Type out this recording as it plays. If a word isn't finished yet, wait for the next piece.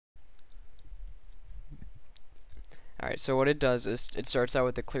Alright, so what it does is it starts out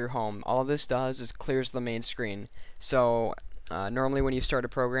with the clear home. All this does is clears the main screen. So normally when you start a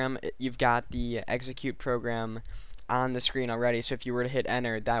program, you've got the execute program on the screen already, so if you were to hit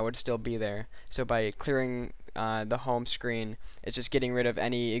enter, that would still be there. So by clearing the home screen, it's just getting rid of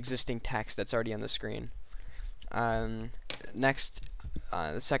any existing text that's already on the screen. Next,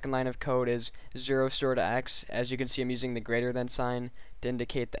 the second line of code is 0 store to x. As you can see, I'm using the greater than sign to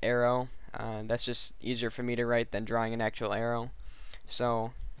indicate the arrow. That's just easier for me to write than drawing an actual arrow.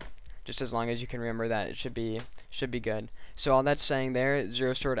 So just as long as you can remember that, it should be good. So all that's saying there,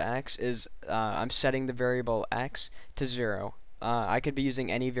 0 store to x, is I'm setting the variable x to 0. I could be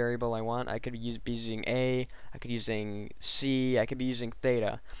using any variable I want. I could be using a, I could be using c, I could be using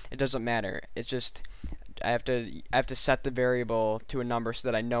theta. It doesn't matter. It's just I have to set the variable to a number so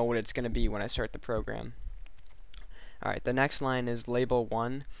that I know what it's going to be when I start the program. Alright, the next line is label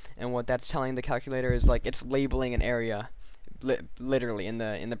 1, and what that's telling the calculator is like it's labeling an area literally in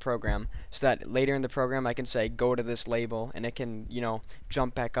the program, so that later in the program I can say go to this label and it can, you know,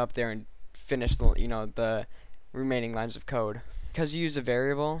 jump back up there and finish the, you know, the remaining lines of code. Because you use a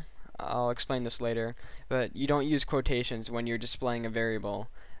variable, I'll explain this later, but you don't use quotations when you're displaying a variable.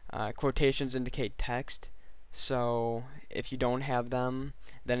 Quotations indicate text, so if you don't have them,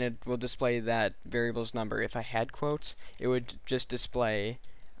 then it will display that variable's number. If I had quotes, it would just display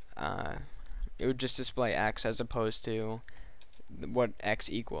x as opposed to what x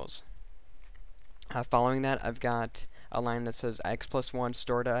equals. Following that, I've got a line that says x plus 1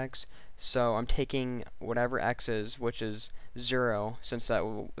 store to x. So I'm taking whatever x is, which is 0, since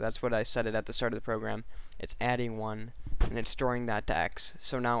that's what I set it at the start of the program. It's adding 1, and it's storing that to x.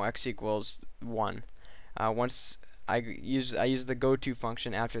 So now x equals 1. Once I use the goTo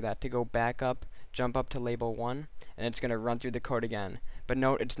function after that to go back up, jump up to label 1, and it's going to run through the code again. But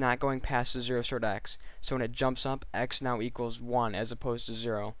note, it's not going past the 0 store to x. So when it jumps up, x now equals 1 as opposed to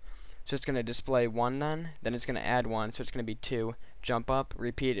 0. So it's going to display 1 then it's going to add 1, so it's going to be 2. Jump up,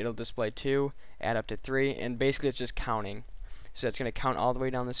 repeat, it'll display 2, add up to 3, and basically it's just counting. So it's going to count all the way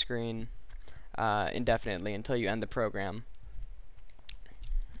down the screen indefinitely until you end the program.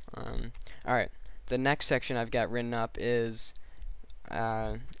 Alright, the next section I've got written up is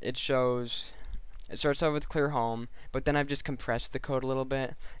it starts out with clear home, but then I've just compressed the code a little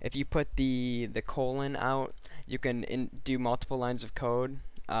bit. If you put the colon out, you can do multiple lines of code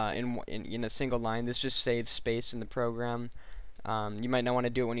in a single line. This just saves space in the program. You might not want to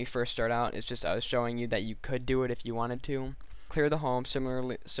do it when you first start out. It's just I was showing you that you could do it if you wanted to. Clear the home,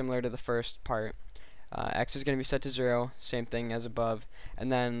 similar to the first part. X is going to be set to 0, same thing as above,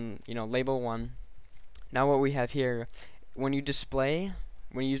 and then, you know, label 1. Now what we have here, when you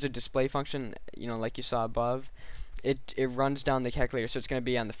use a display function, you know, like you saw above, it runs down the calculator. So it's going to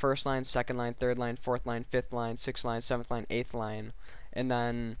be on the first line, second line, third line, fourth line, fifth line, sixth line, seventh line, eighth line, and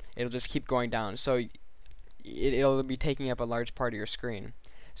then it'll just keep going down. So it'll be taking up a large part of your screen.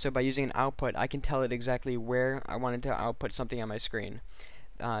 So by using an output, I can tell it exactly where I wanted to output something on my screen.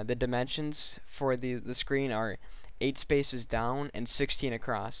 The dimensions for the screen are 8 spaces down and 16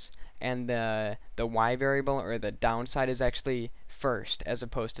 across, and the y variable, or the downside, is actually first as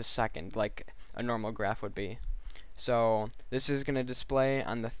opposed to second, like a normal graph would be. So this is going to display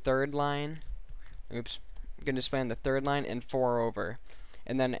on the third line. Oops, going to display on the third line and 4 over.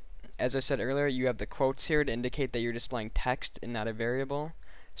 And then, as I said earlier, you have the quotes here to indicate that you're displaying text and not a variable.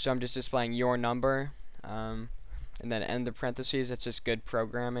 So I'm just displaying your number, and then end the parentheses. That's just good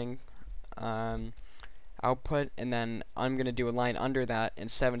programming. Output, and then I'm going to do a line under that and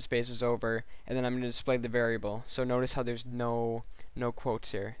 7 spaces over, and then I'm going to display the variable. So notice how there's no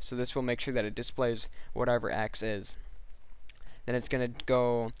quotes here. So this will make sure that it displays whatever x is. Then it's going to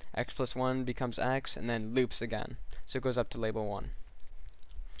go x plus 1 becomes x, and then loops again. So it goes up to label 1.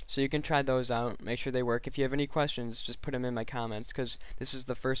 So you can try those out, make sure they work. If you have any questions, just put them in my comments, because this is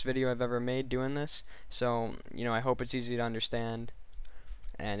the first video I've ever made doing this. So, you know, I hope it's easy to understand.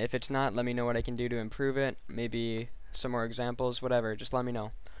 And if it's not, let me know what I can do to improve it. Maybe some more examples, whatever. Just let me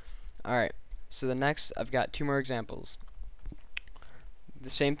know. Alright, so the next, I've got 2 more examples. The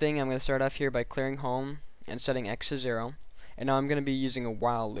same thing, I'm going to start off here by clearing home and setting x to 0. And now I'm going to be using a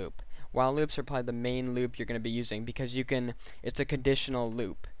while loop. While loops are probably the main loop you're going to be using, because it's a conditional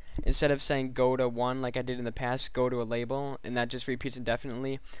loop. Instead of saying go to 1 like I did in the past, go to a label, and that just repeats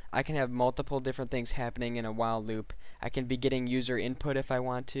indefinitely, I can have multiple different things happening in a while loop. I can be getting user input if I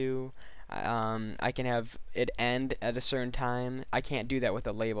want to. I can have it end at a certain time. I can't do that with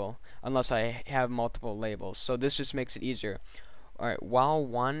a label unless I have multiple labels. So this just makes it easier. Alright, while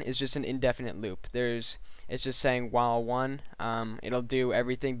 1 is just an indefinite loop. It's just saying while 1, it'll do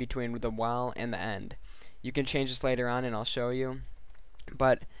everything between the while and the end. You can change this later on and I'll show you.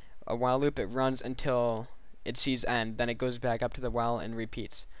 But a while loop, it runs until it sees end, then it goes back up to the while and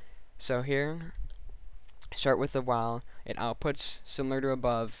repeats. So here, start with the while. It outputs similar to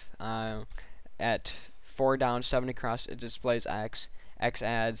above. At 4 down, 7 across, it displays X. X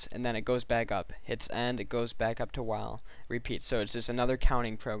adds, and then it goes back up. Hits end, it goes back up to while. Repeats. So it's just another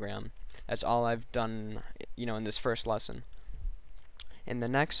counting program. That's all I've done, in this first lesson. In the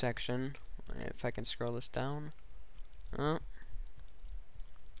next section, if I can scroll this down.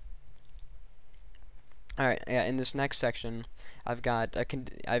 Alright, yeah, in this next section, I've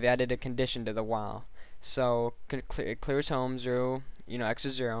added a condition to the while. So it clears home 0, x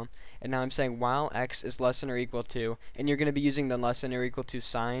is 0, and now I'm saying while x is less than or equal to, and you're going to be using the less than or equal to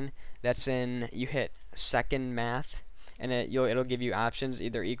sign. That's you hit second math, and it'll give you options,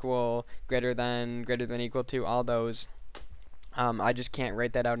 either equal, greater than equal to, all those. I just can't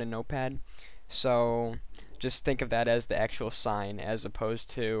write that out in Notepad, so just think of that as the actual sign as opposed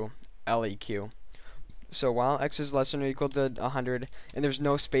to LEQ. So while x is less than or equal to 100, and there's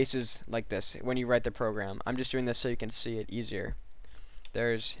no spaces like this when you write the program. I'm just doing this so you can see it easier.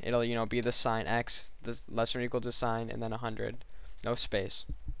 It'll be the sign x, this less than or equal to sign, and then 100, no space.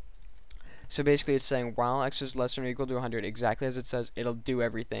 So basically it's saying while x is less than or equal to 100, exactly as it says, it'll do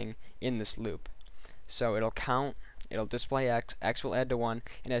everything in this loop. So it'll count, it'll display x, x will add to 1,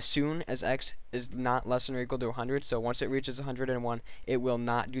 and as soon as x is not less than or equal to 100, so once it reaches 101, it will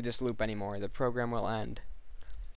not do this loop anymore. The program will end.